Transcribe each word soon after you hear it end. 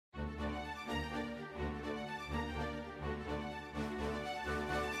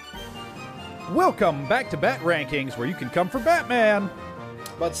Welcome back to Bat Rankings, where you can come for Batman,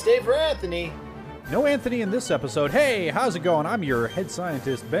 but stay for Anthony. No Anthony in this episode. Hey, how's it going? I'm your head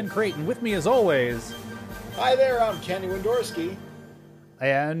scientist, Ben Creighton. With me, as always. Hi there, I'm Kenny Wendorski.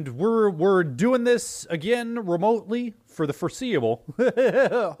 And we're doing this again remotely for the foreseeable.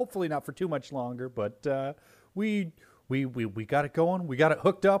 Hopefully not for too much longer, but we got it going. We got it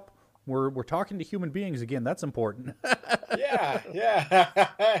hooked up. We're talking to human beings again. That's important. Yeah.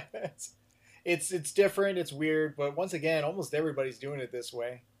 It's different. It's weird, but once again, almost everybody's doing it this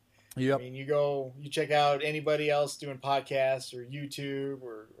way. Yep. I mean, you check out anybody else doing podcasts or YouTube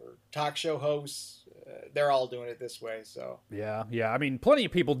or talk show hosts. They're all doing it this way. So yeah. I mean, plenty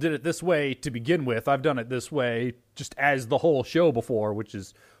of people did it this way to begin with. I've done it this way just as the whole show before, which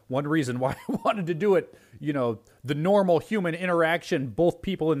is one reason why I wanted to do it. You know, the normal human interaction, both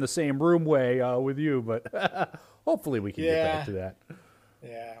people in the same room way with you. But hopefully we can get back to that.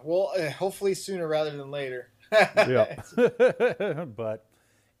 Yeah. Well, hopefully sooner rather than later. Yeah. But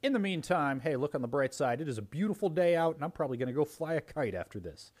in the meantime, hey, look on the bright side. It is a beautiful day out, and I'm probably going to go fly a kite after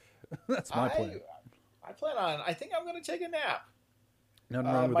this. That's my plan. I think I'm going to take a nap. Nothing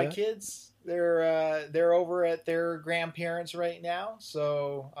wrong with my that. kids, they're over at their grandparents right now,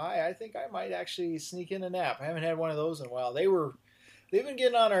 so I think I might actually sneak in a nap. I haven't had one of those in a while. They've been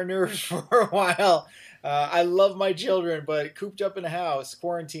getting on our nerves for a while. I love my children, but cooped up in a house,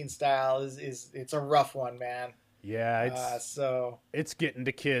 quarantine style, it's a rough one, man. Yeah, it's getting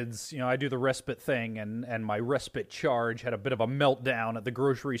to kids. You know, I do the respite thing, and my respite charge had a bit of a meltdown at the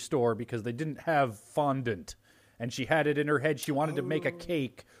grocery store because they didn't have fondant. And she had it in her head. She wanted to make a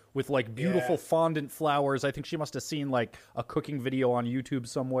cake with, like, beautiful fondant flowers. I think she must have seen, like, a cooking video on YouTube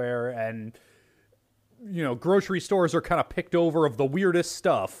somewhere. And, you know, grocery stores are kind of picked over of the weirdest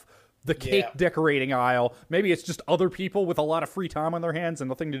stuff. The cake decorating aisle. Maybe it's just other people with a lot of free time on their hands and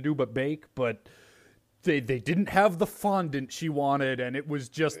nothing to do but bake. But they didn't have the fondant she wanted. And it was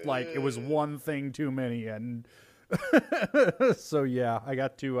just, like, it was one thing too many. And so, yeah, I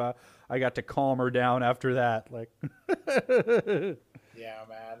got to calm her down after that. Like, yeah,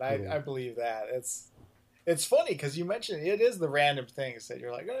 man, I believe that. It's funny because you mentioned it is the random things that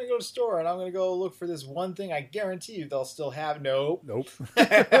you're like, I'm going to go to the store and I'm going to go look for this one thing. I guarantee you they'll still have. Nope.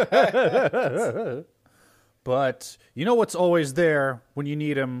 But you know what's always there when you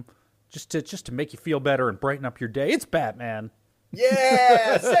need him, just to make you feel better and brighten up your day? It's Batman.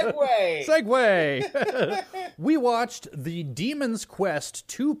 Yeah, segue. We watched the Demon's Quest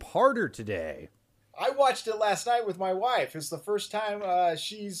 2-parter today. I watched it last night with my wife. It's the first time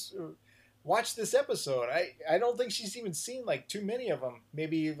she's watched this episode. I don't think she's even seen like too many of them,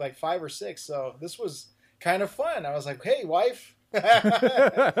 maybe like 5 or 6. So this was kind of fun. I was like, hey, wife.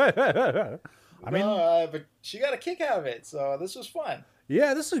 But she got a kick out of it. So this was fun.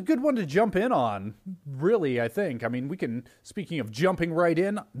 Yeah, this is a good one to jump in on, really, I think. I mean, speaking of jumping right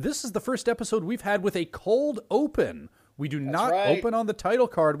in, this is the first episode we've had with a cold open. We do not open on the title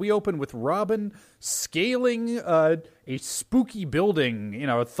card. We open with Robin scaling a spooky building, you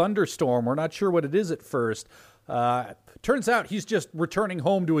know, a thunderstorm. We're not sure what it is at first. Turns out he's just returning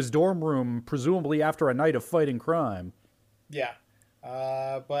home to his dorm room, presumably after a night of fighting crime. Yeah,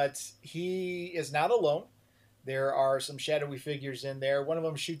 but he is not alone. There are some shadowy figures in there. One of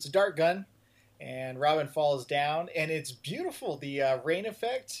them shoots a dart gun, and Robin falls down. And it's beautiful, the rain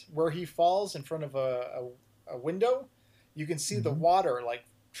effect where he falls in front of a window. You can see the water like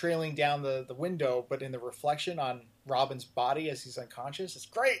trailing down the window, but in the reflection on Robin's body as he's unconscious. It's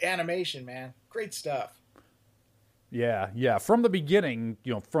great animation, man. Great stuff. Yeah. From the beginning,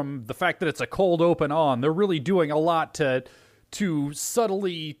 you know, from the fact that it's a cold open on, they're really doing a lot to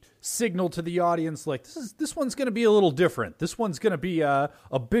subtly signal to the audience, like, this one's going to be a little different. This one's going to be a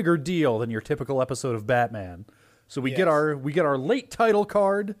bigger deal than your typical episode of Batman. So we get our late title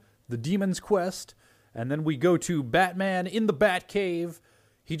card, The Demon's Quest, and then we go to Batman in the Batcave.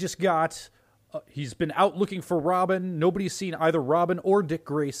 He just he's been out looking for Robin. Nobody's seen either Robin or Dick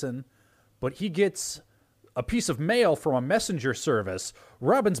Grayson, but he gets a piece of mail from a messenger service.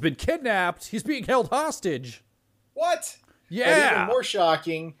 Robin's been kidnapped. He's being held hostage. What? Yeah. But even more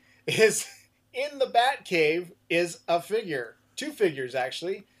shocking is in the Batcave is a figure. 2 figures,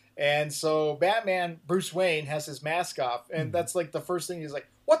 actually. And so Batman, Bruce Wayne, has his mask off. And that's like the first thing he's like,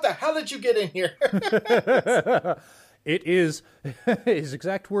 what the hell did you get in here? It is, his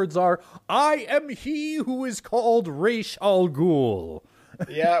exact words are, I am he who is called Ra's al Ghul.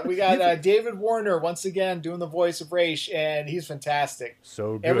 Yeah, we got David Warner once again doing the voice of Ra's, and he's fantastic.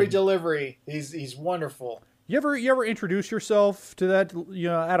 So good. Every delivery, he's wonderful. You ever introduce yourself to that,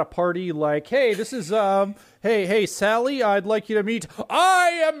 at a party, like, hey, this is hey Sally, I'd like you to meet,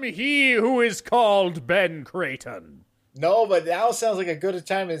 I am he who is called Ben Creighton. No, but now sounds like a good a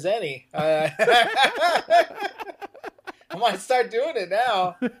time as any. I might start doing it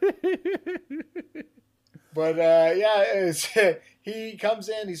now. But he comes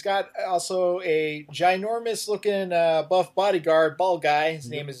in. He's got also a ginormous looking buff bodyguard, bald guy. His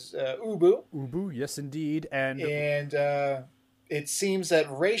name is Ubu. Ubu, yes, indeed. And it seems that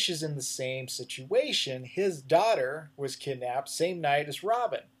Raish is in the same situation. His daughter was kidnapped same night as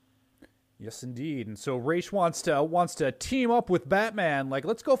Robin. Yes, indeed. And so Raish wants to team up with Batman. Like,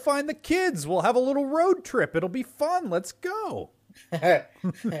 let's go find the kids. We'll have a little road trip. It'll be fun. Let's go.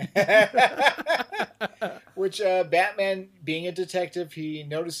 Which Batman, being a detective, he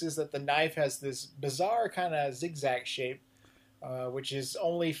notices that the knife has this bizarre kind of zigzag shape, which is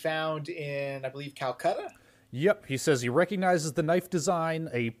only found in, I believe, Calcutta. Yep, he says he recognizes the knife design,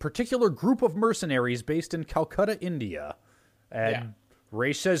 a particular group of mercenaries based in Calcutta, India. And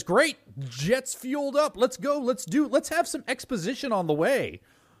Raish says, great, jet's fueled up. Let's go. Let's have some exposition on the way.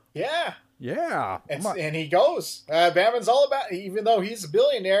 Yeah. Yeah. And he goes. Batman's all about it. Even though he's a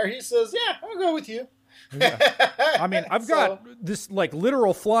billionaire, he says, yeah, I'll go with you. Yeah. I mean, I've got this like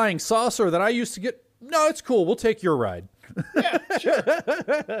literal flying saucer that I used to get. No, it's cool. We'll take your ride. Yeah, sure.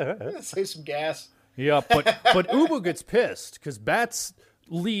 Save some gas. Yeah, but Ubu gets pissed because Bats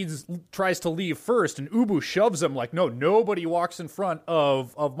tries to leave first, and Ubu shoves him like, no, nobody walks in front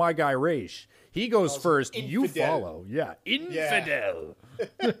of my guy Raish. He goes first, you follow. Yeah, infidel.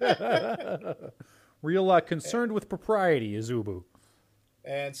 Yeah. Real concerned with propriety is Ubu.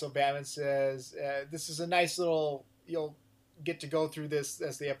 And so Batman says, this is a nice little, you'll get to go through this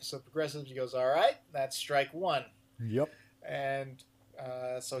as the episode progresses. He goes, all right, that's strike one. Yep. And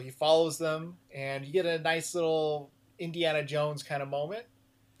so he follows them, and you get a nice little Indiana Jones kind of moment.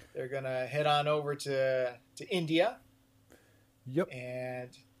 They're going to head on over to India. Yep. And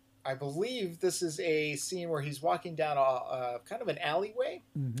I believe this is a scene where he's walking down a kind of an alleyway.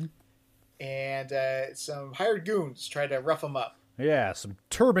 Mm-hmm. And some hired goons try to rough him up. Yeah, some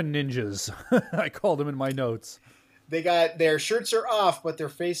turban ninjas. I called them in my notes. They got their shirts are off, but their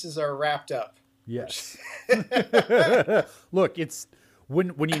faces are wrapped up. Yes. Look, it's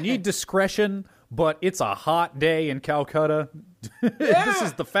when you need discretion, but it's a hot day in Calcutta. Yeah. This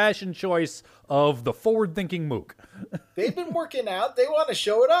is the fashion choice of the forward-thinking mook. They've been working out. They want to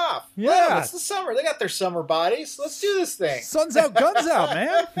show it off. Yeah. It's the summer. They got their summer bodies. Let's do this thing. Sun's out, guns out,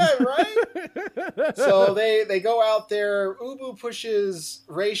 man. Right? So they go out there. Ubu pushes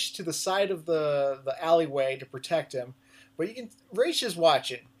Raish to the side of the alleyway to protect him. But Raish is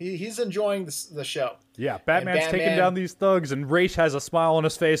watching. He's enjoying the show. Yeah, Batman's taking down these thugs, and Raish has a smile on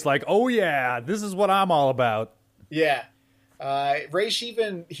his face like, oh yeah, this is what I'm all about. Yeah. Raish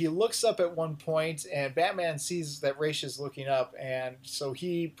he looks up at one point, and Batman sees that Raish is looking up, and so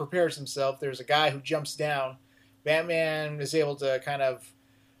he prepares himself. There's a guy who jumps down. Batman is able to kind of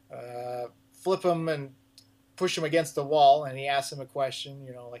flip him and push him against the wall, and he asks him a question,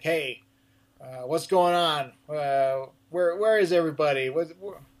 like, hey, what's going on? Where is everybody?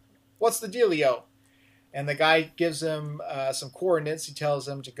 What's the dealio? And the guy gives him some coordinates. He tells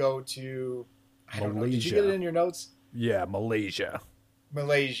him to go to, I don't know, did you get it in your notes? Yeah, Malaysia.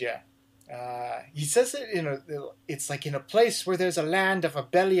 He says it it's like in a place where there's a land of a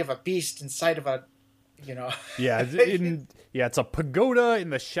belly of a beast inside of a, Yeah, it's a pagoda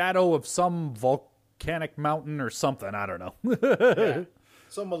in the shadow of some volcanic mountain or something. I don't know. Yeah.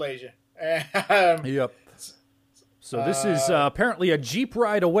 So Malaysia. Yep. So this is apparently a Jeep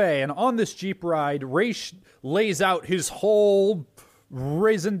ride away, and on this Jeep ride, Raish lays out his whole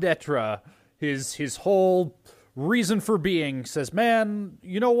raison d'etre, his whole reason for being. Says, man,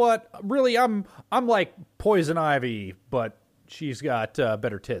 you know what? Really, I'm like Poison Ivy, but she's got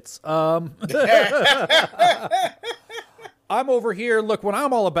better tits. I'm over here. Look, what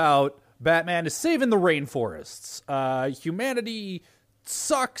I'm all about, Batman, is saving the rainforests. Humanity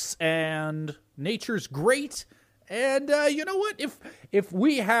sucks, and nature's great. And you know what? If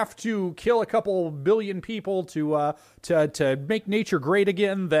we have to kill a couple billion people to make nature great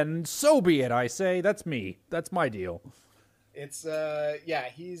again, then so be it. I say that's me. That's my deal. It's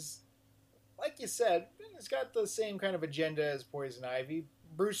he's like you said, he's got the same kind of agenda as Poison Ivy.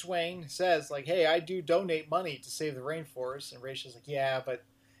 Bruce Wayne says like, "Hey, I do donate money to save the rainforest," and Rachel's like, "Yeah, but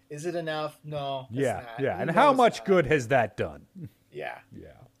is it enough? No, it's not." Yeah. And how much good has that done? Yeah.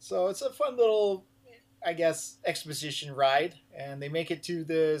 Yeah. So it's a fun little, I guess, exposition ride, and they make it to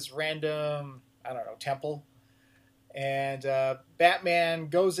this random, I don't know, temple, and Batman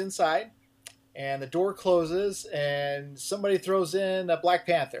goes inside, and the door closes, and somebody throws in a Black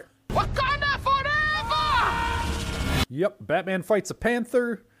Panther. Wakanda forever! Yep, Batman fights a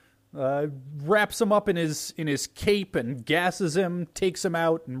panther, wraps him up in his cape and gasses him, takes him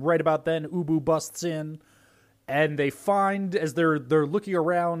out, and right about then, Ubu busts in, and they find, as they're looking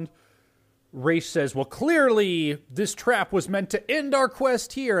around, Ra's says, well, clearly this trap was meant to end our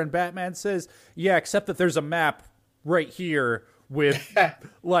quest here, and Batman says, yeah, except that there's a map right here with,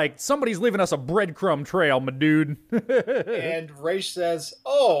 like, somebody's leaving us a breadcrumb trail, my dude. And Ra's says,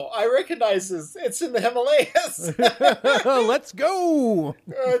 oh, I recognize this. It's in the Himalayas. Let's go.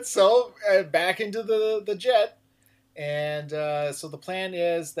 So back into the jet. And so the plan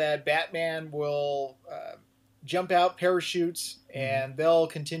is that Batman will jump out, parachutes, and they'll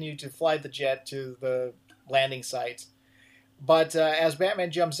continue to fly the jet to the landing site. But as Batman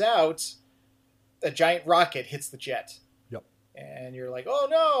jumps out, a giant rocket hits the jet. And you're like, oh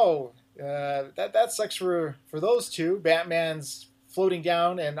no, that sucks for those two. Batman's floating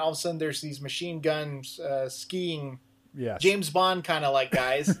down, and all of a sudden there's these machine guns skiing, James Bond kind of like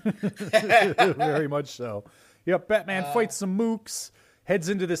guys. Very much so. Yep, Batman fights some mooks, heads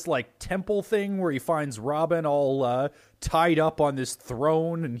into this like temple thing where he finds Robin all tied up on this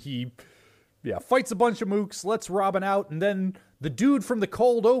throne, and he fights a bunch of mooks, lets Robin out, and then the dude from the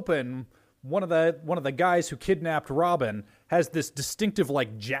cold open, one of the guys who kidnapped Robin, has this distinctive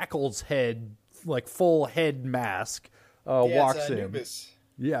like jackal's head, like full head mask. Walks in. Anubis.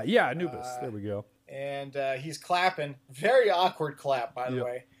 Yeah, Anubis. There we go. And he's clapping, very awkward clap, by the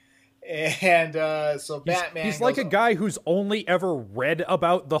way. And so Batman, he's like a guy who's only ever read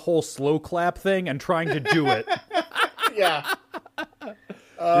about the whole slow clap thing and trying to do it. Yeah.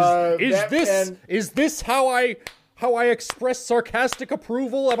 Is this how I express sarcastic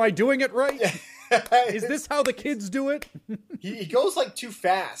approval? Am I doing it right? Is this how the kids do it? He goes like too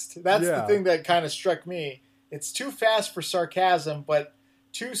fast. That's the thing that kind of struck me. It's too fast for sarcasm, but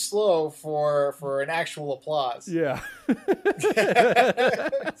too slow for an actual applause. Yeah.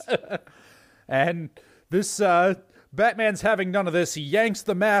 And this Batman's having none of this. He yanks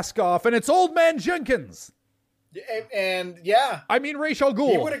the mask off, and it's Old Man Jenkins. And I mean Ra's al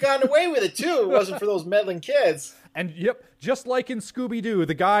Ghul. He would have gotten away with it too if it wasn't for those meddling kids. And just like in Scooby-Doo,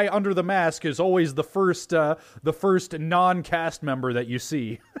 the guy under the mask is always the first non-cast member that you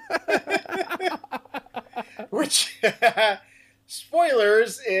see. Which,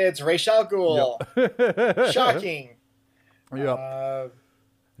 spoilers, it's Ra's al Ghul. Yep. Shocking. Yep.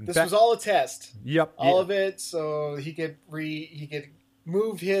 This was all a test. Yep. All of it, so he could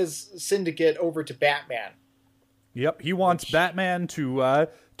move his syndicate over to Batman. Yep, he wants Batman to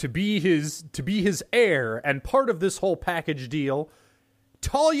be his heir, and part of this whole package deal,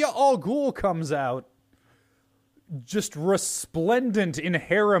 Talia al Ghul comes out, just resplendent in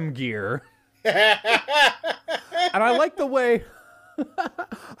harem gear, and I like the way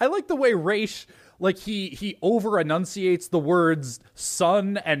Ra's, like, he over enunciates the words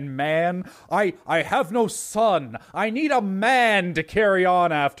son and man. I have no son. I need a man to carry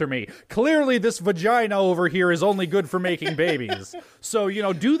on after me. Clearly this vagina over here is only good for making babies. So,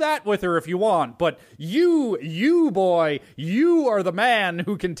 do that with her if you want. But you boy, you are the man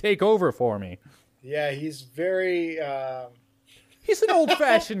who can take over for me. Yeah, he's very... He's an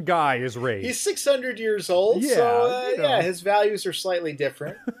old-fashioned guy, is Ra's. He's 600 years old, his values are slightly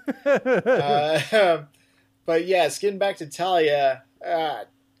different. But yes, getting back to Talia,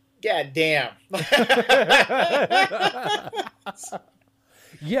 god damn.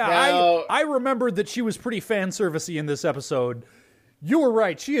 I remembered that she was pretty fan-servicey in this episode. You were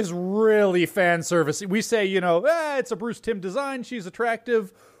right, she is really fan-servicey. We say, it's a Bruce Timm design, she's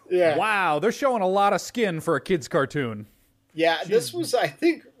attractive. Yeah. Wow, they're showing a lot of skin for a kid's cartoon. Yeah, this was, I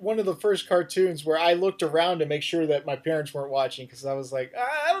think, one of the first cartoons where I looked around to make sure that my parents weren't watching, because I was like,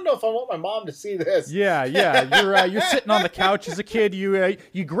 I don't know if I want my mom to see this. Yeah, you're sitting on the couch as a kid. You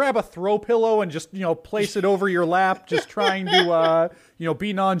grab a throw pillow and just place it over your lap, just trying to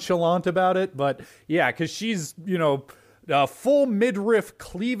be nonchalant about it. But yeah, because she's a full midriff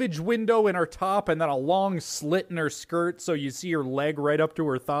cleavage window in her top, and then a long slit in her skirt, so you see her leg right up to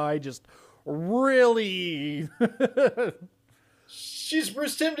her thigh. Just really. She's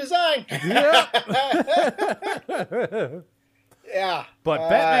Bruce Timm design. Yeah. Yeah. But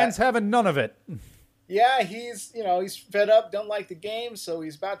Batman's having none of it. Yeah, he's fed up, don't like the game, so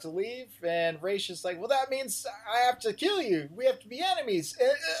he's about to leave, and Ra's is like, well, that means I have to kill you. We have to be enemies.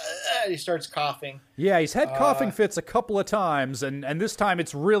 He starts coughing. Yeah, he's had coughing fits a couple of times, and this time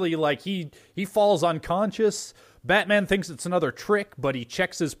it's really like he falls unconscious. Batman thinks it's another trick, but he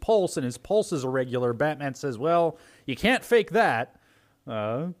checks his pulse, and his pulse is irregular. Batman says, well, you can't fake that.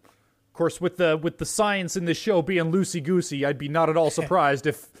 Of course, with the science in this show being loosey-goosey, I'd be not at all surprised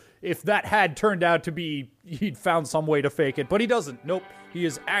if that had turned out to be he'd found some way to fake it. But he doesn't. Nope. He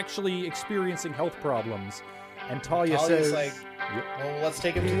is actually experiencing health problems. And Talia says... like, well, let's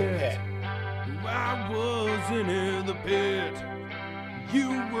take him to the pit. I wasn't in the pit. You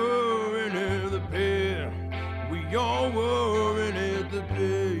were in the pit. We all were in the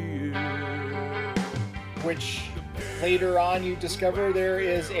pit. Which later on you discover there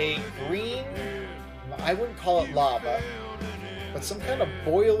is a green, I wouldn't call it lava, but some kind of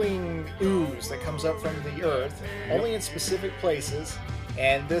boiling ooze that comes up from the earth, only in specific places,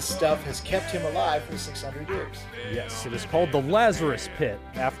 and this stuff has kept him alive for 600 years. Yes, it is called the Lazarus Pit,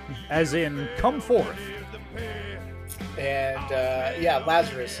 as in come forth. And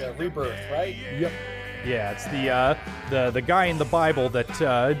Lazarus, rebirth, right? Yep. Yeah, it's the guy in the Bible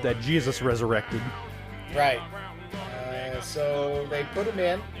that Jesus resurrected. Right. So they put him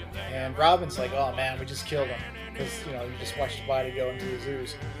in, and Robin's like, "Oh man, we just killed him," because you just watched the body go into his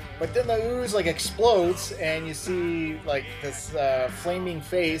ooze. But then the ooze explodes, and you see this flaming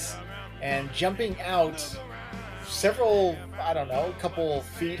face, and jumping out several, I don't know, a couple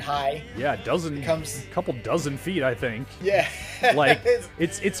feet high. Yeah, couple dozen feet, I think. Yeah.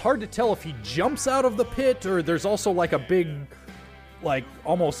 it's hard to tell if he jumps out of the pit or there's also a big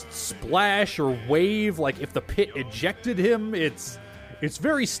almost splash or wave, if the pit ejected him. It's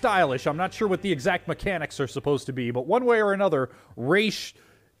very stylish. I'm not sure what the exact mechanics are supposed to be, but one way or another, Raish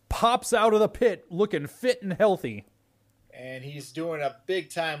pops out of the pit looking fit and healthy. And he's doing a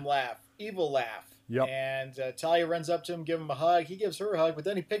big-time laugh. Evil laugh. Yep. And Talia runs up to him, give him a hug. He gives her a hug, but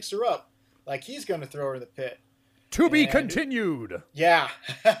then he picks her up like he's going to throw her in the pit. To be continued. Yeah.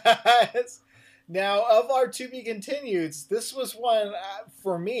 Now, of our to be continueds, this was one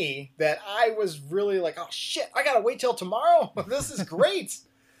for me that I was really like, oh shit, I gotta wait till tomorrow. This is great.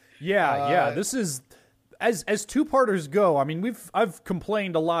 Yeah. This is as two-parters go. I mean, I've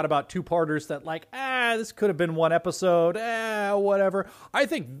complained a lot about two-parters that this could have been one episode, whatever. I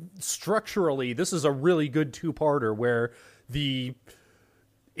think structurally, this is a really good two-parter where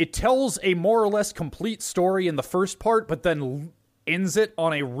it tells a more or less complete story in the first part, but then ends it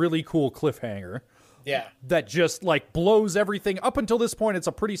on a really cool cliffhanger. Yeah. That just blows everything. Up until this point, it's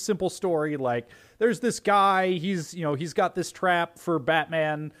a pretty simple story. There's this guy, he's got this trap for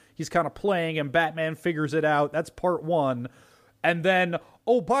Batman. He's kind of playing and Batman figures it out. That's part one. And then,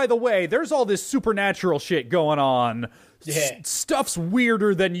 oh, by the way, there's all this supernatural shit going on. Yeah. Stuff's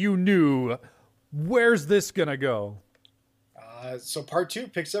weirder than you knew. Where's this gonna go? So part two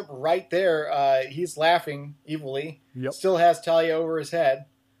picks up right there. He's laughing evilly. Yep. Still has Talia over his head.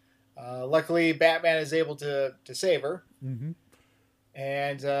 Luckily, Batman is able to save her. Mm-hmm.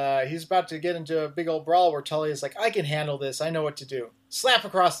 And he's about to get into a big old brawl where Talia's like, I can handle this. I know what to do. Slap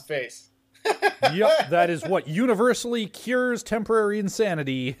across the face. Yep, that is what universally cures temporary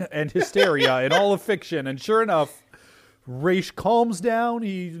insanity and hysteria in all of fiction. And sure enough, Raish calms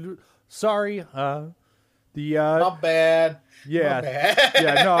down. Sorry, My bad. Yeah, My bad.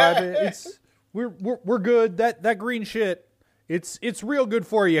 yeah. No, I mean, we're good. That green shit, it's real good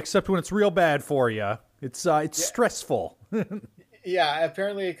for you, except when it's real bad for you. It's stressful. Yeah,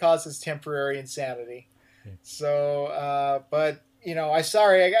 apparently it causes temporary insanity. So, but I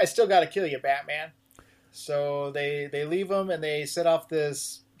still got to kill you, Batman. So they leave him and they set off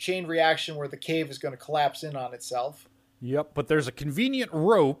this chain reaction where the cave is going to collapse in on itself. Yep, but there's a convenient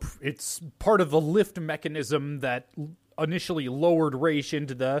rope. It's part of the lift mechanism that initially lowered Raish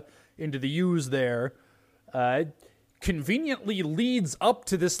into the ooze there. Conveniently leads up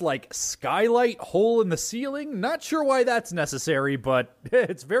to this skylight hole in the ceiling. Not sure why that's necessary, but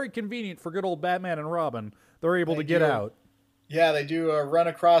it's very convenient for good old Batman and Robin. They're able to get out. Yeah, they do a run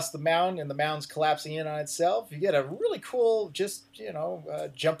across the mountain, and the mountain's collapsing in on itself. You get a really cool,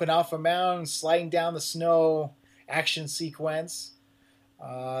 jumping off a mountain, sliding down the snow action sequence.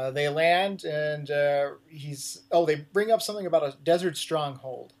 They land, and they bring up something about a desert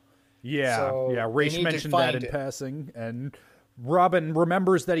stronghold. Yeah, so Raish mentioned that in passing, and Robin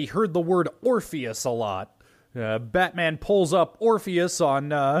remembers that he heard the word Orpheus a lot. Batman pulls up Orpheus on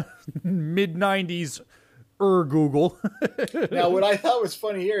mid-90s Google. Now, what I thought was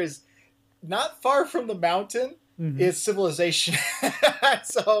funny here is not far from the mountain is civilization.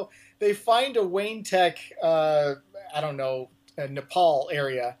 So they find a Wayne Tech, Nepal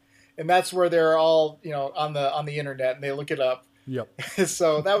area, and that's where they're all, on the internet, and they look it up. Yep.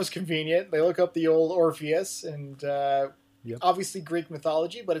 So that was convenient. They look up the old Orpheus, and obviously Greek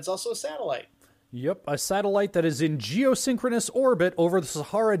mythology, but it's also a satellite. Yep, a satellite that is in geosynchronous orbit over the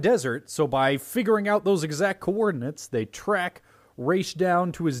Sahara Desert. So by figuring out those exact coordinates, they track Ra's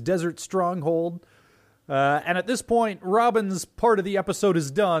down to his desert stronghold. And at this point, Robin's part of the episode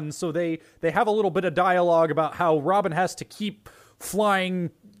is done, so they have a little bit of dialogue about how Robin has to keep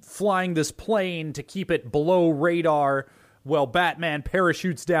flying this plane to keep it below radar while Batman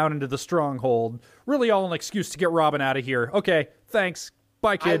parachutes down into the stronghold. Really all an excuse to get Robin out of here. Okay, thanks.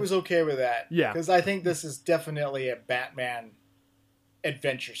 Bye, kid. I was okay with that. Yeah. Because I think this is definitely a Batman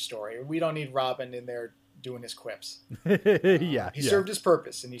adventure story. We don't need Robin in there doing his quips. He served his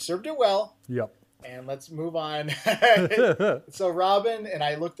purpose, and he served it well. Yep. And let's move on. So Robin, and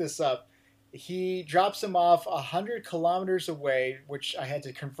I looked this up, he drops him off 100 kilometers away, which I had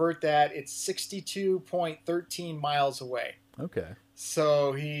to convert that. It's 62.13 miles away. Okay.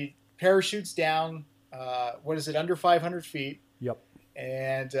 So he parachutes down, under 500 feet. Yep.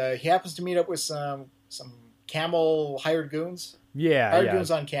 And he happens to meet up with some camel hired goons. Yeah,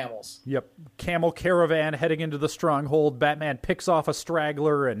 goons on camels. Yep. Camel caravan heading into the stronghold. Batman picks off a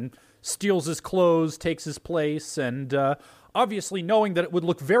straggler and steals his clothes, takes his place, and obviously knowing that it would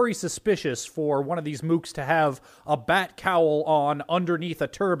look very suspicious for one of these mooks to have a bat cowl on underneath a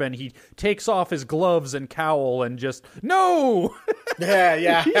turban, he takes off his gloves and cowl and just, no!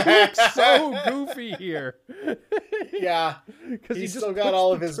 Yeah. He looks so goofy here. Yeah. Because He's still got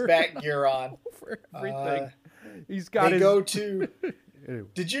all of his bat gear on. For everything. He's got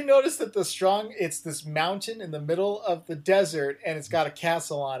Did you notice that it's this mountain in the middle of the desert and it's got a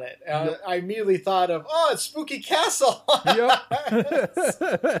castle on it? Yep. I immediately thought of, it's Spooky Castle.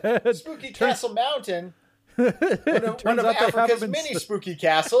 Yep. Spooky Castle Mountain. One of Africa's many spooky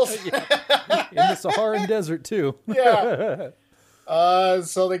castles. In the Saharan desert, too. Yeah.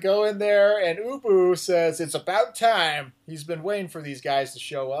 So they go in there and Ubu says, it's about time. He's been waiting for these guys to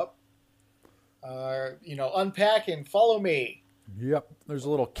show up. Unpack and follow me. Yep. There's a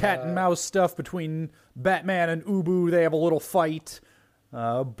little cat and mouse stuff between Batman and Ubu. They have a little fight.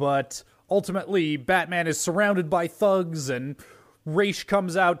 But ultimately, Batman is surrounded by thugs, and Ra's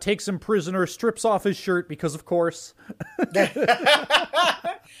comes out, takes him prisoner, strips off his shirt, because of course.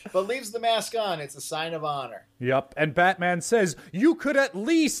 But leaves the mask on. It's a sign of honor. Yep. And Batman says, you could at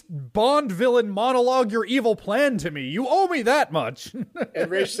least Bond villain monologue your evil plan to me. You owe me that much. And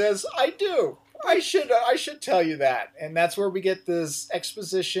Ra's says, I do. I should tell you that. And that's where we get this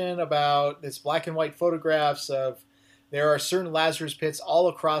exposition about this black and white photographs of there are certain Lazarus pits all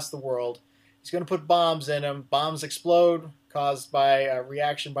across the world. He's going to put bombs in them. Bombs explode, caused by a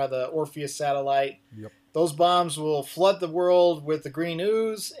reaction by the Orpheus satellite. Yep. Those bombs will flood the world with the green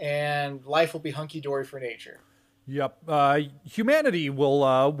ooze, and life will be hunky-dory for nature. Yep. Humanity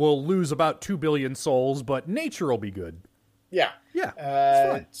will lose about 2 billion souls, but nature will be good. Yeah.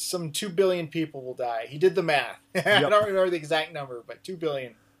 Yeah. Some 2 billion people will die. He did the math. I don't remember the exact number, but 2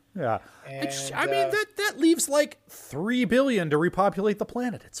 billion. Yeah. And, that leaves like 3 billion to repopulate the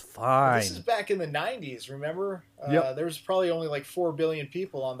planet. It's fine. This is back in the 90s, remember? Yep. There was probably only like 4 billion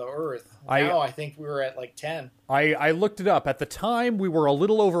people on the Earth. Now I think we were at like 10. I looked it up. At the time, we were a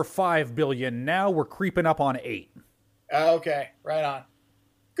little over 5 billion. Now we're creeping up on 8. Okay, right on.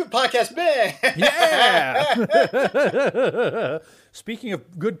 Good podcast, Ben. Yeah. Speaking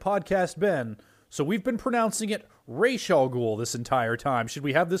of good podcast, Ben, so we've been pronouncing it Ra's al Ghul this entire time. Should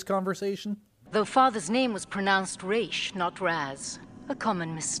we have this conversation? The father's name was pronounced Ra's, not Raz. A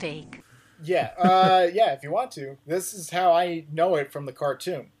common mistake. Yeah, if you want to. This is how I know it from the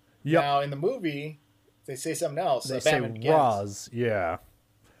cartoon. Yep. Now, in the movie, they say something else. They say Raz, yeah.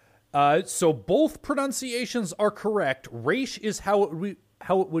 So both pronunciations are correct. Ra's is how it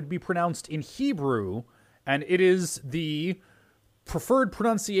would be pronounced in Hebrew, and it is the preferred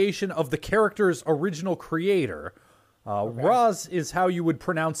pronunciation of the character's original creator. Raz is how you would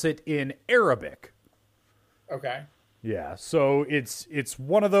pronounce it in Arabic. Okay. Yeah, so it's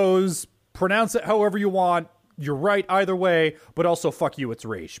one of those, pronounce it however you want, you're right either way, but also fuck you, it's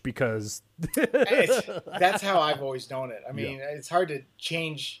Ra's, because... That's how I've always known it. I mean, It's hard to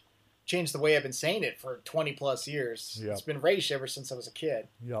change the way I've been saying it for 20 plus years. Yep. It's been Ra's ever since I was a kid.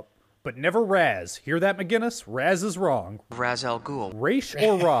 Yep. But never Raz. Hear that, McGinnis? Raz is wrong. Ra's al Ghul. Ra's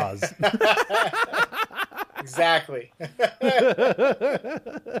or Raz? Exactly.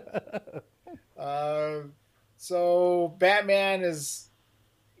 So Batman is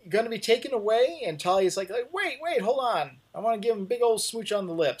going to be taken away, and Talia's like, wait, hold on. I want to give him a big old smooch on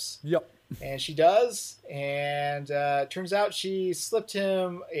the lips. Yep. And she does, and turns out she slipped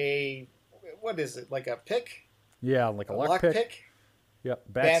him what is it, like a pick? Yeah, like a lock pick. pick. Yep.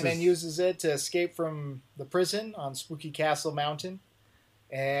 Batman uses it to escape from the prison on Spooky Castle Mountain.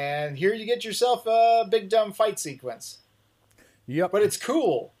 And here you get yourself a big dumb fight sequence. Yep. But it's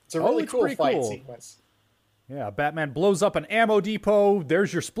cool. It's a really cool fight cool. sequence. Yeah, Batman blows up an ammo depot.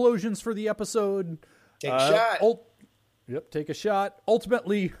 There's your explosions for the episode. Take a shot. Yep, take a shot.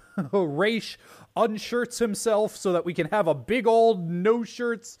 Ultimately, Raish unshirts himself so that we can have a big old no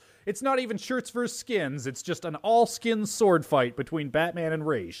shirts. It's not even shirts versus skins. It's just an all-skin sword fight between Batman and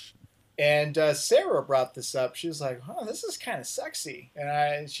Raish. And Sarah brought this up. She was like, "Oh, this is kind of sexy."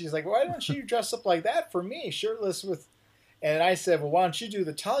 And she's like, "Why don't you dress up like that for me, shirtless with?" And I said, "Well, why don't you do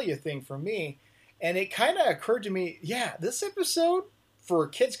the Talia thing for me?" And it kind of occurred to me, yeah, this episode for a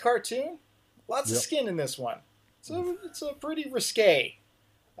kids' cartoon, lots of skin in this one. So it's a pretty risque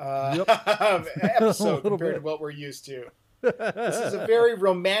episode compared to what we're used to. This is a very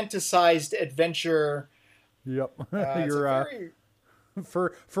romanticized adventure. Yep. You're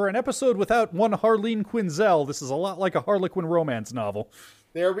for an episode without one Harleen Quinzel, this is a lot like a Harlequin romance novel.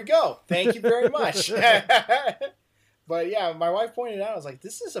 There we go. Thank you very much. But yeah, my wife pointed out, I was like,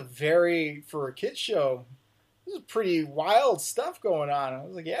 this is for a kid's show, this is pretty wild stuff going on. I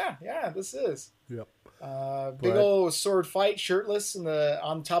was like, yeah, this is. Yep. Big old sword fight, shirtless,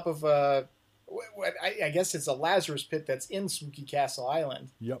 on top of I guess it's a Lazarus pit that's in Spooky Castle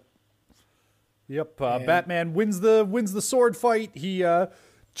Island. Yep. Batman wins the sword fight. He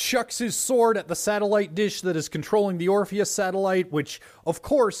chucks his sword at the satellite dish that is controlling the Orpheus satellite, which, of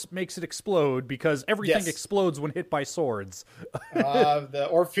course, makes it explode because everything explodes when hit by swords. The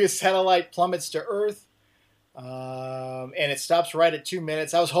Orpheus satellite plummets to Earth, and it stops right at 2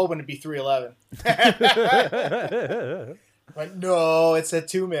 minutes. I was hoping to be 3:11. But no, it's at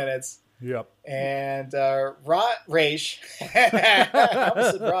 2 minutes. Yep. And Raish, I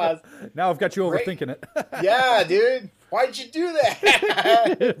almost said Roz. Now I've got you overthinking it. Yeah, dude. Why'd you do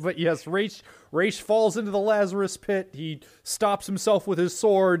that? But yes, Raish falls into the Lazarus pit. He stops himself with his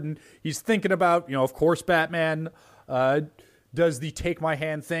sword, and he's thinking about, of course, Batman does the take my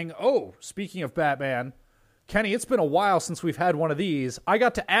hand thing. Oh, speaking of Batman, Kenny, it's been a while since we've had one of these. I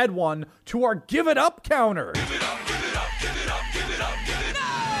got to add one to our Give It Up counter. Give it up, give it up, give it up, give it up, give it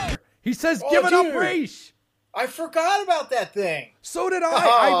up. He says, give it up, Raish. I forgot about that thing. So did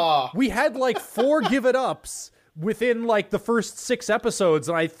I. We had like 4 Give It Ups within like the first 6 episodes,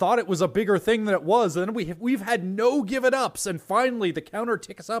 and I thought it was a bigger thing than it was. And then we've had no Give It Ups, and finally the counter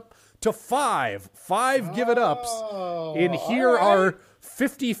ticks up to 5 Give It Ups. And here our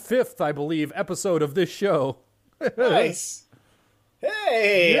 55th, I believe, episode of this show. Nice.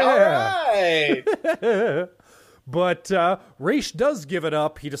 Hey, all right. But Raish does give it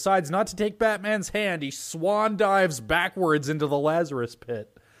up. He decides not to take Batman's hand. He swan dives backwards into the Lazarus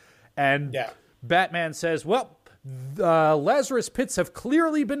pit. And Batman says, well, Lazarus pits have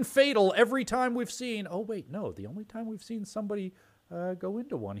clearly been fatal every time we've seen... Oh, wait, no. The only time we've seen somebody go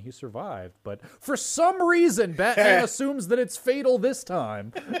into one, he survived. But for some reason, Batman assumes that it's fatal this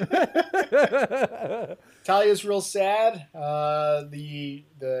time. Talia's real sad.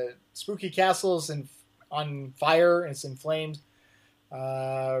 The spooky castle's on fire, and it's in flames.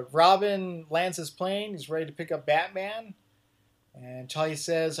 Robin lands his plane. He's ready to pick up Batman. And Talia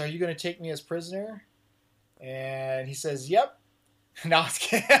says, "Are you going to take me as prisoner?" And he says, "Yep." No,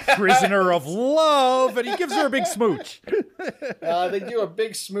 prisoner of love, and he gives her a big smooch. They do a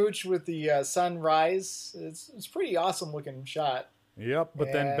big smooch with the sunrise. It's pretty awesome looking shot. Yep,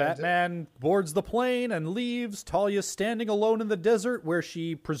 but then Batman boards the plane and leaves. Talia standing alone in the desert where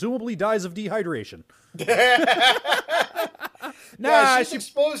she presumably dies of dehydration. She's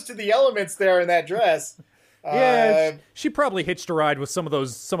exposed to the elements there in that dress. Yeah, she probably hitched a ride with some of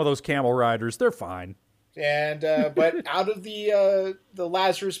those camel riders. They're fine. And but out of the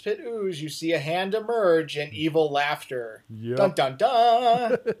Lazarus pit ooze, you see a hand emerge and evil laughter. Yep. Dun dun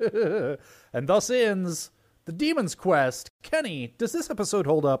dun. And thus ends the Demon's Quest. Kenny, does this episode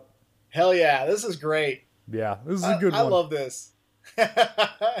hold up? Hell yeah, this is great. Yeah, this is a good one. I love this.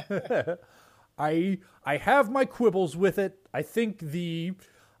 I have my quibbles with it. I think the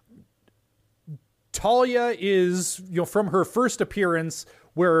Talia is, from her first appearance,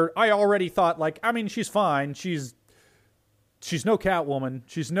 where I already thought, she's fine. She's no Catwoman.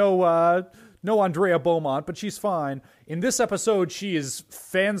 She's no Andrea Beaumont, but she's fine. In this episode, she is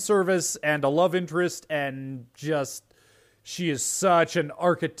fan service and a love interest, and she is such an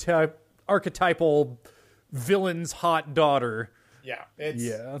archetypal villain's hot daughter. Yeah,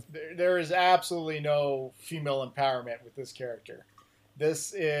 there is absolutely no female empowerment with this character.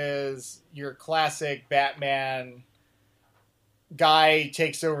 This is your classic Batman guy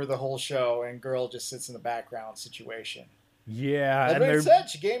takes over the whole show and girl just sits in the background situation. Yeah. That being said,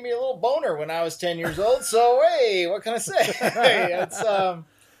 she gave me a little boner when I was 10 years old, so hey, what can I say? It's I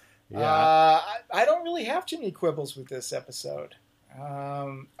don't really have too many quibbles with this episode.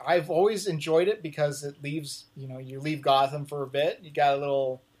 I've always enjoyed it because it leaves, you leave Gotham for a bit. You got a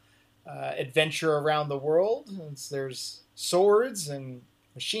little adventure around the world. There's swords and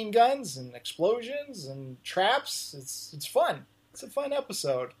machine guns and explosions and traps. It's fun. It's a fun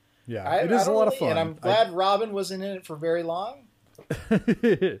episode. Yeah, it is a lot of fun. And I'm glad Robin wasn't in it for very long.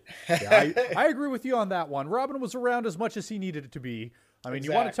 Yeah, I agree with you on that one. Robin was around as much as he needed it to be. I mean,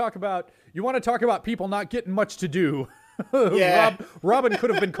 Exactly. you want to talk about people not getting much to do. Yeah. Robin could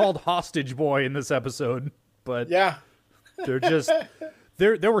have been called hostage boy in this episode, but Yeah. they're just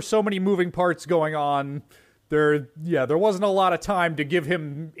there were so many moving parts going on. There wasn't a lot of time to give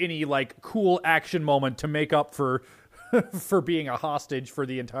him any like cool action moment to make up for for being a hostage for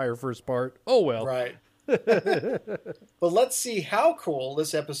the entire first part. Oh well. Right. But let's see how cool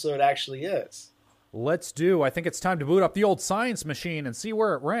this episode actually is. Let's do. I think it's time to boot up the old science machine and see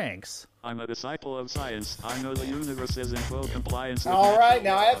where it ranks. I'm a disciple of science. I know the universe is in full compliance with All natural right,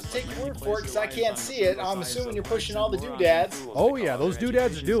 now I have to laws. take your word Many for it because I places can't lie see it. on I'm the assuming side you're of pushing all the morons and doodads. morons. Oh, yeah, those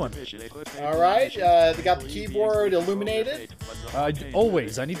doodads are doing. All right, they got the keyboard illuminated.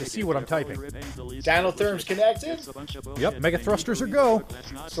 Always. I need to see what I'm typing. Dinotherm's connected. Yep, mega thrusters are go.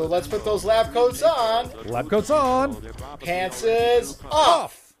 So let's put those lab coats on. Lab coats on. Pants is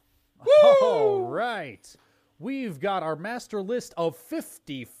off. All right. We've got our master list of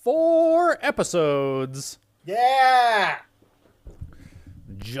 54 episodes. Yeah.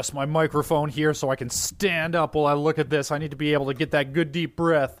 Just my microphone here so I can stand up while I look at this. I need to be able to get that good deep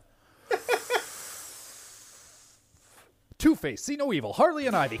breath. Two-Face, See No Evil, Harley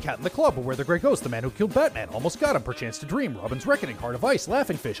and Ivy, Cat in the Club, Beware the Grey Ghost, The Man Who Killed Batman, Almost Got Him, Perchance to Dream, Robin's Reckoning, Heart of Ice,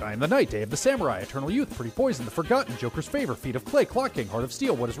 Laughing Fish, I Am the Night, Day of the Samurai, Eternal Youth, Pretty Poison, The Forgotten, Joker's Favor, Feet of Clay, Clock King, Heart of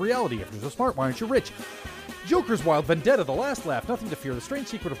Steel, What is Reality, If You're So Smart, Why Aren't You Rich, Joker's Wild Vendetta, The Last Laugh, Nothing to Fear, The Strange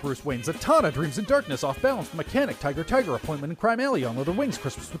Secret of Bruce Wayne, Zatanna, Dreams in Darkness, Off Balance, The Mechanic, Tiger, Appointment in Crime Alley, On Leather Wings,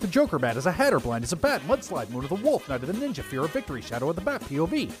 Christmas with the Joker, Bad as a Hatter, Blind as a Bat, Mudslide, Moon of the Wolf, Night of the Ninja, Fear of Victory, Shadow of the Bat,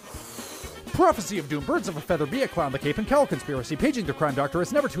 POV. Prophecy of Doom, Birds of a Feather, Be a Clown, The Cape and Cowl Conspiracy, Paging the Crime Doctor,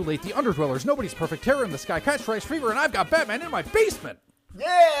 It's Never Too Late, The Underdwellers, Nobody's Perfect, Terror in the Sky, Catchphrase Fever, and I've got Batman in my basement!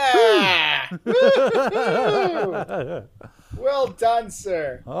 Yeah. Woo-hoo. Well done,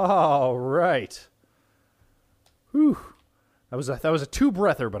 sir. All right. Whew. That was a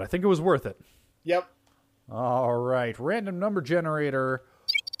two-breather, but I think it was worth it. Yep. All right. Random number generator.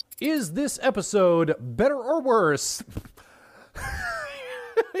 Is this episode better or worse?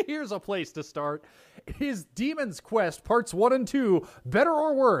 Here's a place to start. Is Demon's Quest Parts 1 and 2 better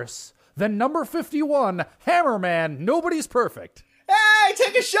or worse than number 51, Hammerman, Nobody's Perfect? Hey,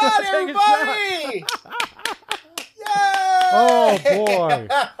 take a shot, Take a everybody! Yay! Oh, boy.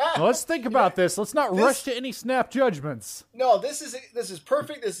 Now, let's think about this. Let's not rush to any snap judgments. No, this is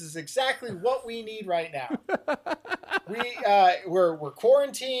perfect. This is exactly what we need right now. We're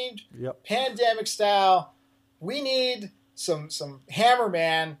quarantined, Yep. pandemic style. We need some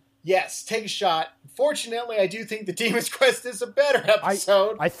Hammerman. Yes, take a shot. Fortunately, I do think the Demon's Quest is a better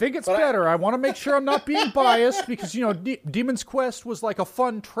episode. I think it's but better. I want to make sure I'm not being biased because, Demon's Quest was like a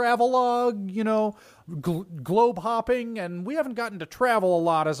fun travelogue, globe hopping, and we haven't gotten to travel a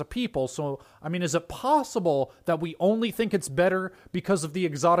lot as a people. So, I mean, is it possible that we only think it's better because of the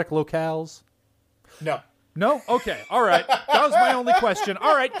exotic locales? No. No? Okay. All right. That was my only question.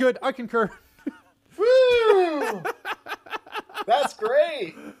 All right. Good. I concur. Woo! That's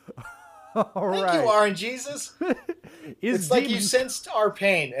great. All Thank right. you, RNGesus. It's like you sensed our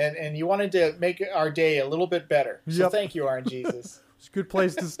pain and you wanted to make our day a little bit better. So Yep. thank you, RNGesus. It's a good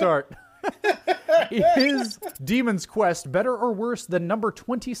place to start. Is Demon's Quest better or worse than number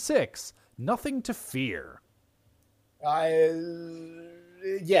 26, Nothing to Fear?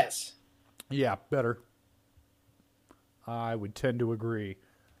 Yes. Yeah, better. I would tend to agree.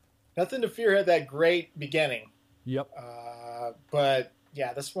 Nothing to Fear had that great beginning. Yep. But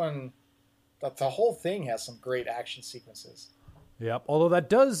yeah, this one, the whole thing has some great action sequences. Yep. Although that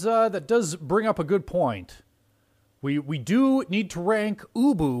does bring up a good point. We do need to rank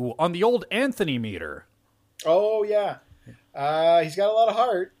Ubu on the old Anthony meter. Oh yeah, he's got a lot of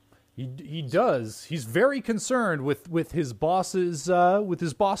heart. He does. He's very concerned with his boss's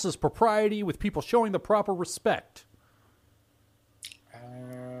propriety, with people showing the proper respect.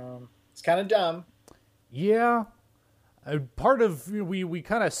 It's kind of dumb. Yeah. Part of, we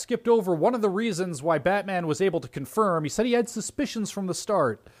kind of skipped over one of the reasons why Batman was able to confirm. He said he had suspicions from the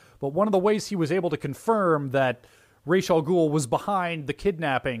start, but one of the ways he was able to confirm that Ra's al Ghul was behind the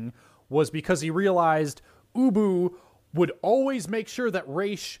kidnapping was because he realized Ubu would always make sure that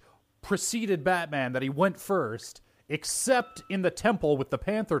Ra's preceded Batman, that he went first, except in the temple with the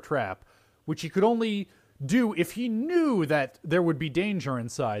Panther trap, which he could only do if he knew that there would be danger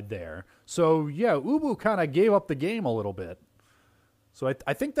inside there. So, yeah, Ubu kind of gave up the game a little bit. So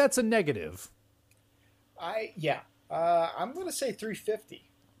I think that's a negative. I'm going to say 350.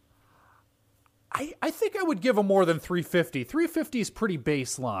 I think I would give him more than 350. 350 is pretty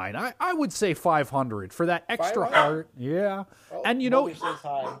baseline. I would say 500 for that extra heart. Yeah. Oh, and, you know... Mulder says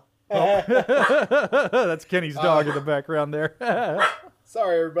hi. That's Kenny's dog in the background there.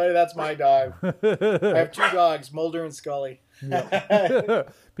 Sorry, everybody. That's my dog. I have two dogs, Mulder and Scully.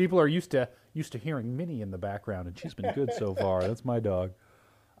 People are used to hearing Minnie in the background, and she's been good so far. That's my dog.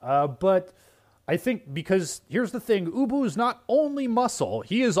 But I think because here's the thing, Ubu is not only muscle,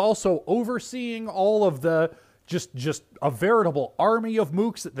 he is also overseeing all of the just a veritable army of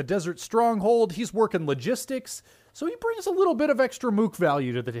mooks at the Desert Stronghold. He's working logistics, so he brings a little bit of extra mook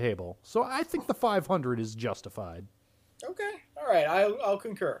value to the table. So I think the 500 is justified. Okay. All right. I'll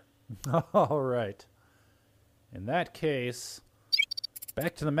concur. All right. In that case,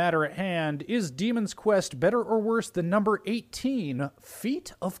 back to the matter at hand. Is Demon's Quest better or worse than number 18,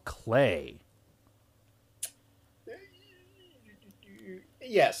 Feet of Clay?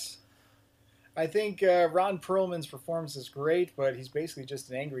 Yes. I think Ron Perlman's performance is great, but he's basically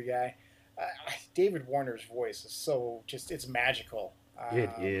just an angry guy. David Warner's voice is it's magical. It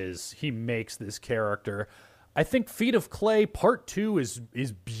is. He makes this character. I think Feet of Clay Part 2 is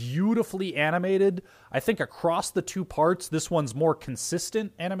beautifully animated. I think across the two parts, this one's more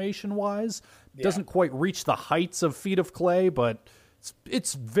consistent animation-wise. Yeah. Doesn't quite reach the heights of Feet of Clay, but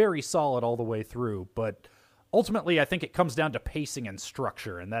it's very solid all the way through. But ultimately, I think it comes down to pacing and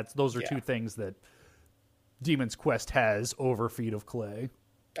structure, and those are two things that Demon's Quest has over Feet of Clay.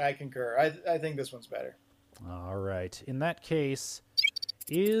 I concur. I think this one's better. All right. In that case...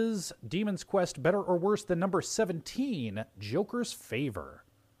 Is Demon's Quest better or worse than number 17, Joker's Favor?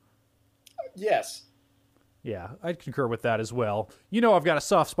 Yes. Yeah, I'd concur with that as well. You know I've got a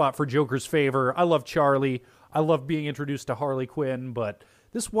soft spot for Joker's Favor. I love Charlie. I love being introduced to Harley Quinn, but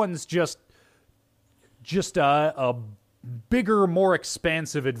this one's just a bigger, more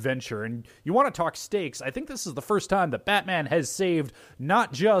expansive adventure. And you want to talk stakes, I think this is the first time that Batman has saved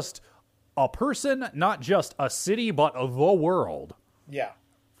not just a person, not just a city, but the world. Yeah.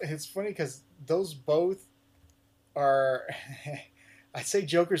 It's funny because those both are... I'd say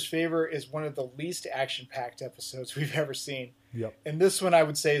Joker's Favor is one of the least action-packed episodes we've ever seen. Yep. And this one, I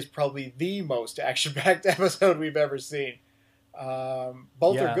would say, is probably the most action-packed episode we've ever seen.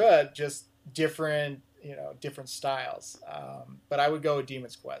 Both are good, just different styles. But I would go with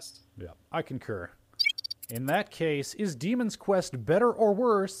Demon's Quest. Yeah, I concur. In that case, is Demon's Quest better or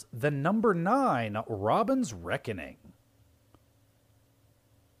worse than number 9, Robin's Reckoning?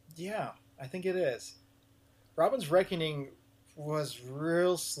 Yeah, I think it is. Robin's Reckoning was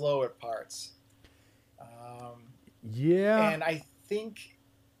real slow at parts. And I think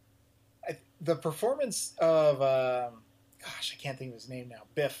the performance of, I can't think of his name now,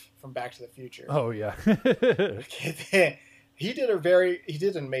 Biff from Back to the Future. Oh, yeah. He did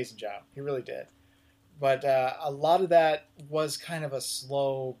an amazing job. He really did. But a lot of that was kind of a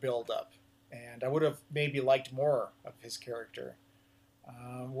slow build-up. And I would have maybe liked more of his character.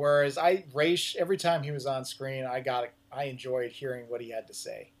 Whereas Ra's, every time he was on screen, I enjoyed hearing what he had to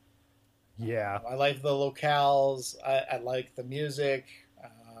say. Yeah. I liked the locales. I liked the music.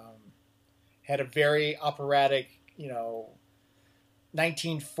 Had a very operatic,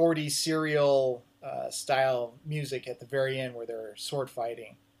 1940s serial style music at the very end where they're sword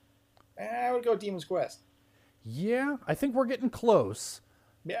fighting. And I would go Demon's Quest. Yeah, I think we're getting close.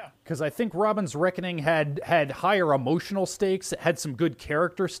 Yeah. Because I think Robin's Reckoning had higher emotional stakes. It had some good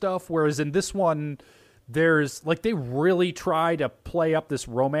character stuff, whereas in this one, there's, they really try to play up this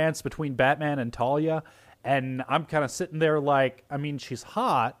romance between Batman and Talia, and I'm kind of sitting there she's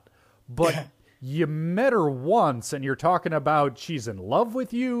hot, but you met her once, and you're talking about she's in love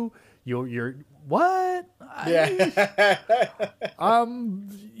with you. You're what? Yeah.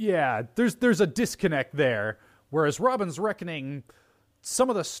 Yeah. There's a disconnect there. Whereas Robin's Reckoning, some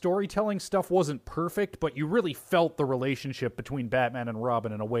of the storytelling stuff wasn't perfect, but you really felt the relationship between Batman and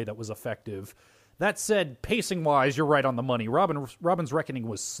Robin in a way that was effective. That said, pacing-wise, you're right on the money. Robin's Reckoning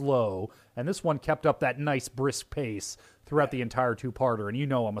was slow, and this one kept up that nice, brisk pace throughout the entire two-parter, and you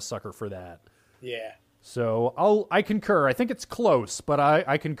know I'm a sucker for that. Yeah. So I concur. I think it's close, but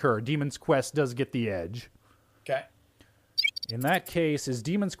I concur. Demon's Quest does get the edge. Okay. In that case, is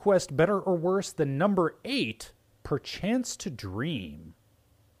Demon's Quest better or worse than number 8, Perchance to Dream?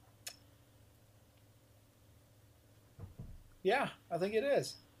 Yeah, I think it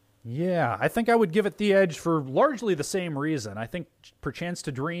is. Yeah, I think I would give it the edge for largely the same reason. I think Perchance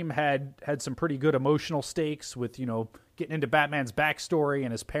to Dream had some pretty good emotional stakes with, getting into Batman's backstory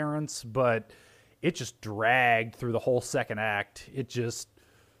and his parents, but it just dragged through the whole second act.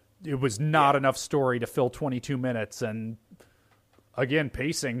 It was not enough story to fill 22 minutes. And again,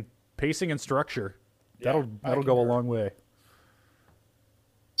 pacing and structure. Yeah, That'll go a long way.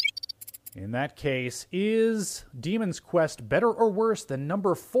 In that case, is Demon's Quest better or worse than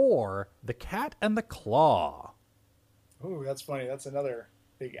number 4, The Cat and the Claw? Ooh, that's funny. That's another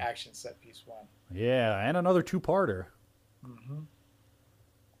big action set piece one. Yeah, and another two-parter. Mm-hmm.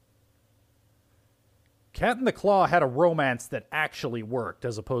 Cat and the Claw had a romance that actually worked,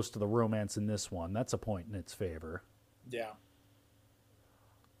 as opposed to the romance in this one. That's a point in its favor. Yeah.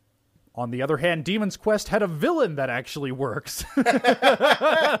 On the other hand, Demon's Quest had a villain that actually works,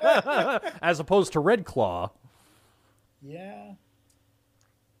 as opposed to Red Claw. Yeah.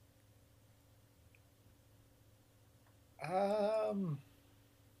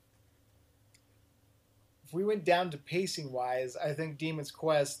 If we went down to pacing wise, I think Demon's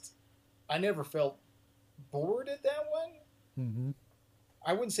Quest, I never felt bored at that one. Mm-hmm.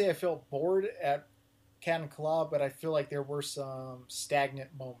 I wouldn't say I felt bored at Cat and Claw, but I feel like there were some stagnant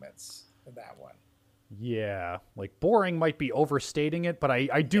moments in that one. Yeah, like boring might be overstating it, but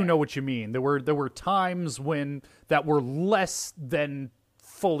I do know what you mean. There were times when that were less than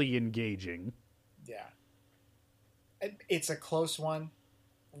fully engaging. Yeah. It's a close one.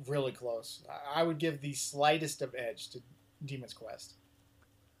 Really close. I would give the slightest of edge to Demon's Quest.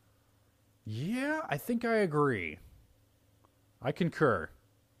 Yeah, I think I agree. I concur.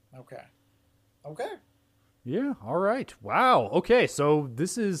 Okay. Yeah, all right. Wow. Okay, so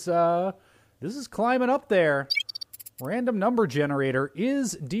this is climbing up there. Random number generator.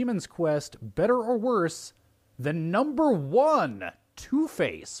 Is Demon's Quest better or worse than number 1,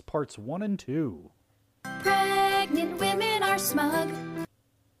 Two-Face, parts 1 and 2? Pregnant women are smug.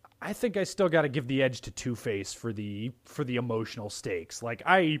 I think I still got to give the edge to Two-Face for the emotional stakes. Like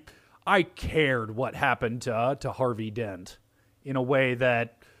I cared what happened to Harvey Dent in a way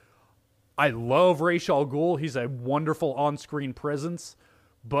that I love Ra's al Ghul. He's a wonderful on-screen presence,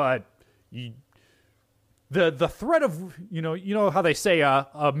 but the threat of you know how they say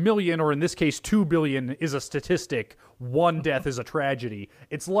a million, or in this case 2 billion, is a statistic. One death is a tragedy.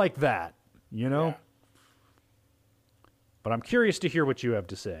 It's like that, Yeah. But I'm curious to hear what you have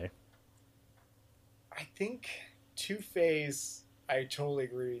to say. I think Two-Face, I totally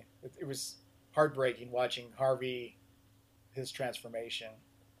agree. It was heartbreaking watching Harvey, his transformation.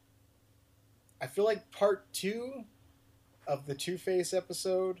 I feel like part 2 of the Two-Face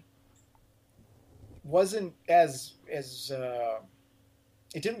episode wasn't as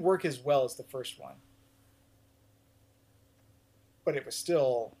it didn't work as well as the first one. But it was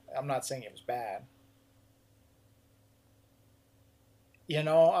still, I'm not saying it was bad.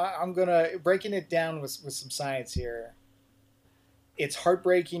 I'm breaking it down with some science here. It's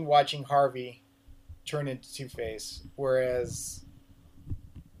heartbreaking watching Harvey turn into Two-Face, whereas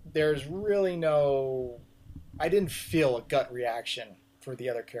there's really I didn't feel a gut reaction for the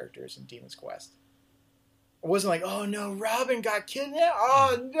other characters in Demon's Quest. It wasn't like, oh no, Robin got kidnapped.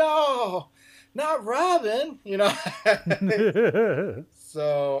 Oh no, not Robin.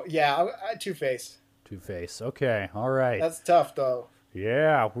 So yeah, Two-Face. Two-Face. Okay. All right. That's tough though.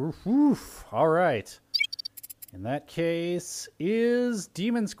 Yeah. Woof. All right. In that case, is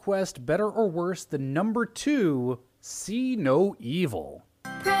Demon's Quest better or worse than number 2, See No Evil?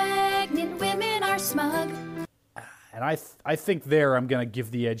 Pregnant women are smug. And I think there I'm going to give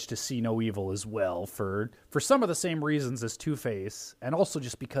the edge to See No Evil as well for some of the same reasons as Two-Face, and also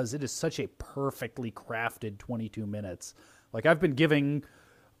just because it is such a perfectly crafted 22 minutes. Like I've been giving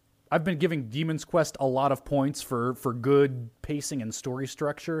Demon's Quest a lot of points for good pacing and story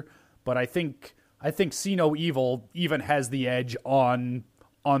structure, but I think See No Evil even has the edge on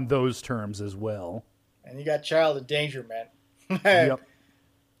those terms as well. And you got Child Endangerment. Yep.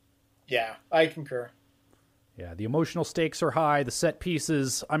 Yeah, I concur. Yeah, the emotional stakes are high. The set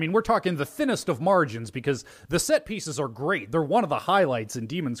pieces, I mean, we're talking the thinnest of margins because the set pieces are great. They're one of the highlights in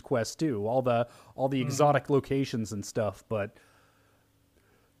Demon's Quest too. All the exotic locations and stuff, but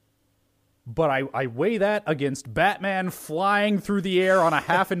I weigh that against Batman flying through the air on a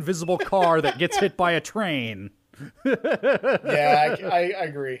half-invisible car that gets hit by a train. Yeah, I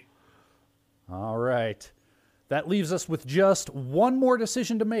agree. All right. That leaves us with just one more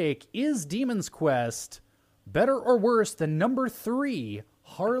decision to make. Is Demon's Quest better or worse than number 3,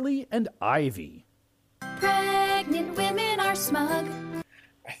 Harley and Ivy? Pregnant women are smug.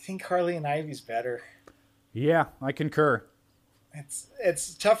 I think Harley and Ivy's better. Yeah, I concur.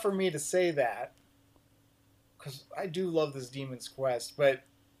 It's tough for me to say that because I do love this Demon's Quest, but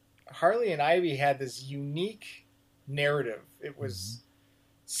Harley and Ivy had this unique narrative. It was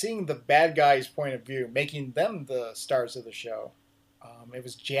seeing the bad guy's point of view, making them the stars of the show. It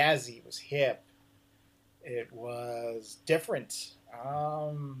was jazzy. It was hip. It was different.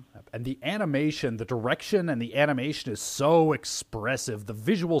 And the animation, the direction and the animation is so expressive. The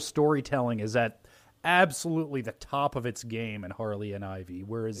visual storytelling is at absolutely the top of its game in Harley and Ivy.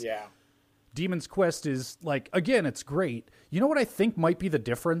 Whereas Demon's Quest is like, again, it's great. You know what I think might be the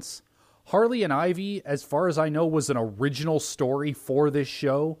difference? Harley and Ivy, as far as I know, was an original story for this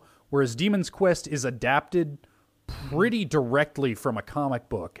show, whereas Demon's Quest is adapted pretty directly from a comic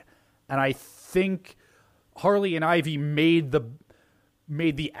book. And I think Harley and Ivy made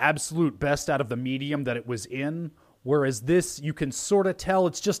the absolute best out of the medium that it was in, whereas this, you can sort of tell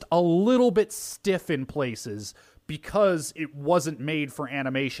it's just a little bit stiff in places because it wasn't made for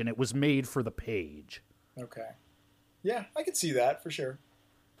animation. It was made for the page. Okay. Yeah, I can see that for sure.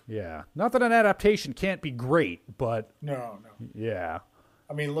 Yeah. Not that an adaptation can't be great, but... No. Yeah.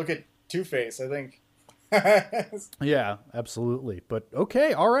 I mean, look at Two-Face, I think. Yeah, absolutely. But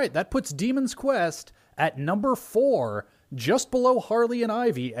okay, all right. That puts Demon's Quest at number 4, just below Harley and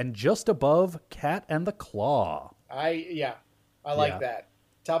Ivy and just above Cat and the Claw. I like that.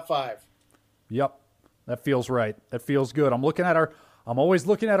 Top 5. Yep. That feels right. That feels good. I'm always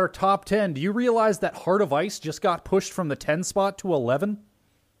looking at our top 10. Do you realize that Heart of Ice just got pushed from the 10 spot to 11?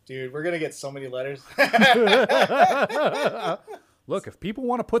 Dude, we're going to get so many letters. Look, if people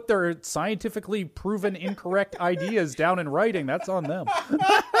want to put their scientifically proven incorrect ideas down in writing, that's on them.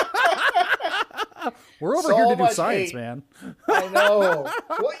 We're over here to do science, man. I know.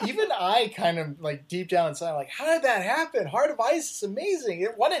 Well, even I kind of like deep down inside, like, how did that happen? Heart of Ice is amazing.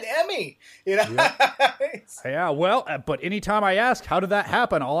 It won an Emmy. You know? Yeah, well, but anytime I ask, how did that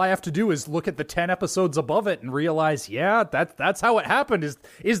happen? All I have to do is look at the 10 episodes above it and realize, that's how it happened,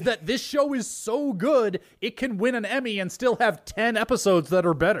 is that this show is so good, it can win an Emmy and still have 10 episodes that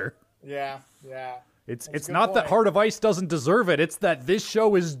are better. Yeah. It's not that Heart of Ice doesn't deserve it. It's that this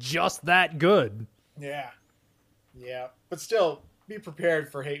show is just that good. Yeah. But still, be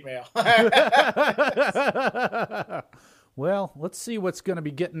prepared for hate mail. Well, let's see what's going to be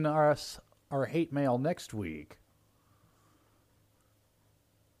getting us our hate mail next week.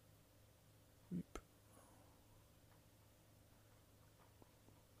 I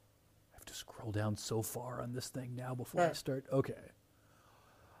have to scroll down so far on this thing now before I start. Okay.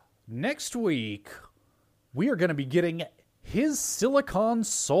 Next week, we are going to be getting His Silicon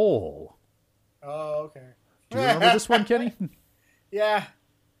Soul. Oh, okay. Do you remember this one, Kenny? Yeah.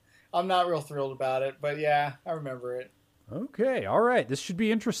 I'm not real thrilled about it, but yeah, I remember it. Okay, all right. This should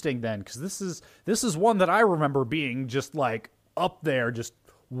be interesting then, because this is one that I remember being just like up there, just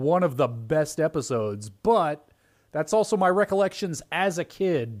one of the best episodes. But that's also my recollections as a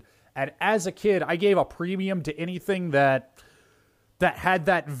kid. And as a kid, I gave a premium to anything that had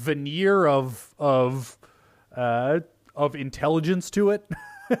that veneer of intelligence to it.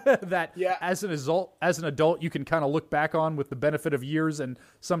 That as an adult you can kind of look back on with the benefit of years, and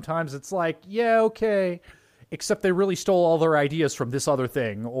sometimes it's like, yeah, okay, except they really stole all their ideas from this other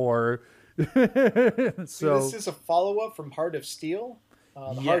thing, or so this is a follow-up from Heart of Steel,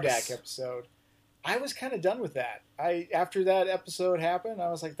 the Hardak episode. I was kind of done with that. After that episode happened, I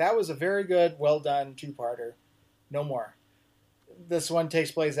was like, that was a very good, well done 2-parter. No more. This one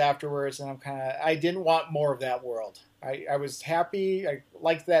takes place afterwards, and I didn't want more of that world. I was happy. I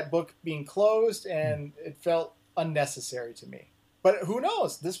liked that book being closed, and it felt unnecessary to me. But who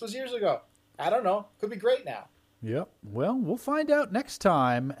knows? This was years ago. I don't know. Could be great now. Yep. Well, we'll find out next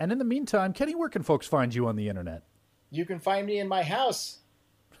time. And in the meantime, Kenny, where can folks find you on the internet? You can find me in my house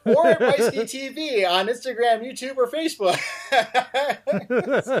or at Weisky TV on Instagram, YouTube, or Facebook.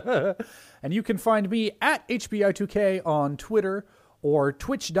 And you can find me at HBI2K on Twitter or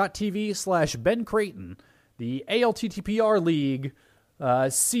twitch.tv/Ben Creighton. The ALTTPR League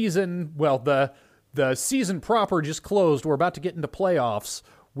season, well, the season proper just closed. We're about to get into playoffs.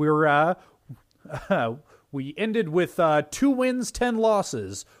 We ended with 2 wins, 10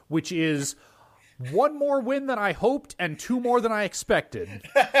 losses, which is 1 more win than I hoped and 2 more than I expected.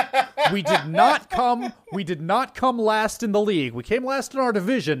 We did not come last in the league. We came last in our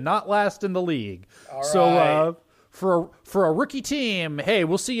division, not last in the league. All so right. for a rookie team, hey,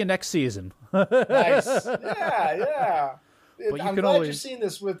 we'll see you next season. Nice. Yeah. I'm glad you're seeing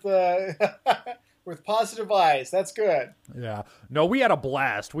this with with positive eyes. That's good. Yeah. No, we had a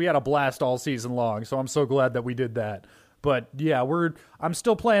blast. We had a blast all season long, so I'm so glad that we did that. But yeah, I'm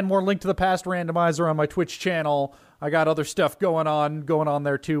still playing more Link to the Past randomizer on my Twitch channel. I got other stuff going on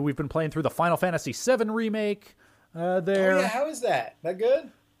there too. We've been playing through the Final Fantasy VII remake there. Oh yeah, how is that? That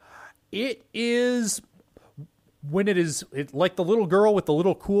good? It is, when it's like the little girl with the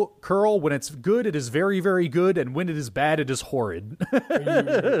little cool curl. When it's good, it is very, very good, and when it is bad, it is horrid.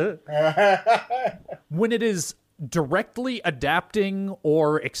 When it is directly adapting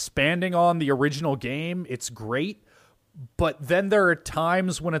or expanding on the original game, it's great. But then there are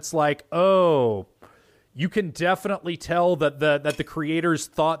times when it's like, oh, you can definitely tell that the creators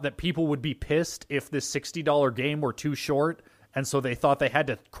thought that people would be pissed if this $60 game were too short, and so they thought they had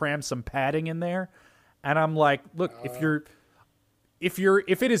to cram some padding in there. And I'm like, look, if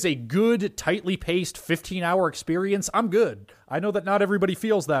it is a good, tightly paced 15-hour experience, I'm good. I know that not everybody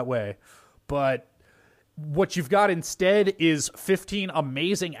feels that way, but what you've got instead is 15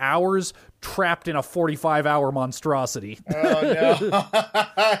 amazing hours trapped in a 45-hour monstrosity. Oh, no.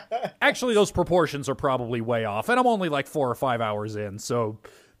 Actually, those proportions are probably way off, and I'm only like 4 or 5 hours in, so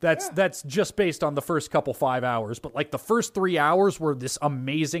that's just based on the first couple 5 hours. But like the first 3 hours were this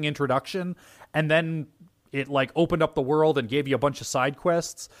amazing introduction, and then it like opened up the world and gave you a bunch of side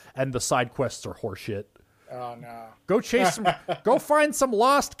quests, and the side quests are horseshit. Oh, no. Go find some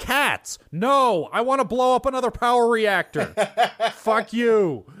lost cats. No, I want to blow up another power reactor. Fuck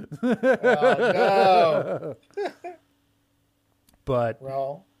you. Oh, no. But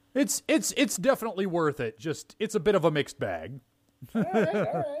Well, it's definitely worth it. Just, it's a bit of a mixed bag. all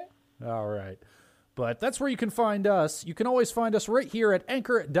right. All right. But that's where you can find us. You can always find us right here at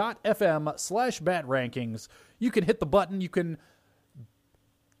anchor.fm/batrankings. You can hit the button. You can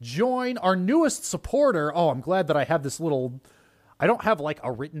join our newest supporter. Oh, I'm glad that I have this little... I don't have like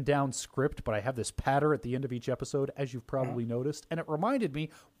a written down script, but I have this patter at the end of each episode, as you've probably noticed. And it reminded me,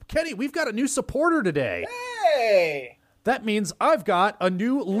 Kenny, we've got a new supporter today. Hey! That means I've got a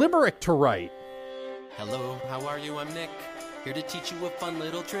new limerick to write. Hello, how are you? I'm Nick, here to teach you a fun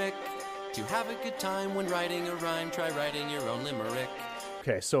little trick. To have a good time when writing a rhyme, try writing your own limerick.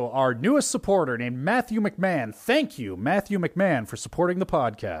 Okay, so our newest supporter named Matthew McMahon. Thank you, Matthew McMahon, for supporting the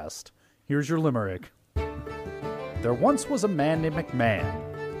podcast. Here's your limerick. There once was a man named McMahon.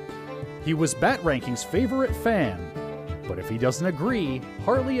 He was Bat Ranking's favorite fan. But if he doesn't agree,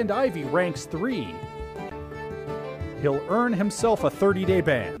 Harley and Ivy ranks 3. He'll earn himself a 30-day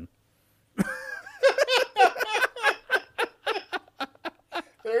ban.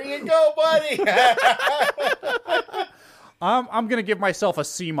 There you go, buddy. I'm going to give myself a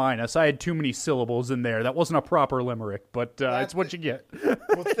C-. I had too many syllables in there. That wasn't a proper limerick, but it's what you get.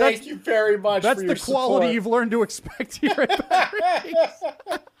 Well, thank you very much That's for your the quality support. you've learned to expect here at Bat Rankings.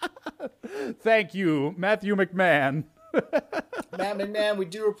 Thank you, Matthew McMahon. Man, we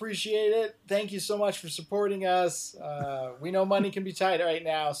do appreciate it. Thank you so much for supporting us. We know money can be tight right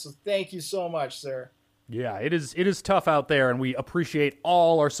now, so thank you so much, sir. Yeah, it is tough out there, and we appreciate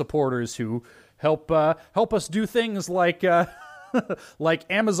all our supporters who help us do things like like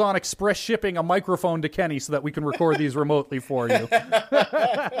Amazon Express shipping a microphone to Kenny so that we can record these remotely for you.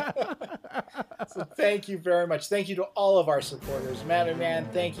 So thank you very much. Thank you to all of our supporters. Man,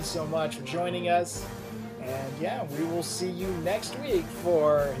 thank you so much for joining us. And yeah, we will see you next week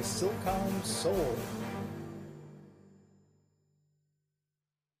for Silicon Soul.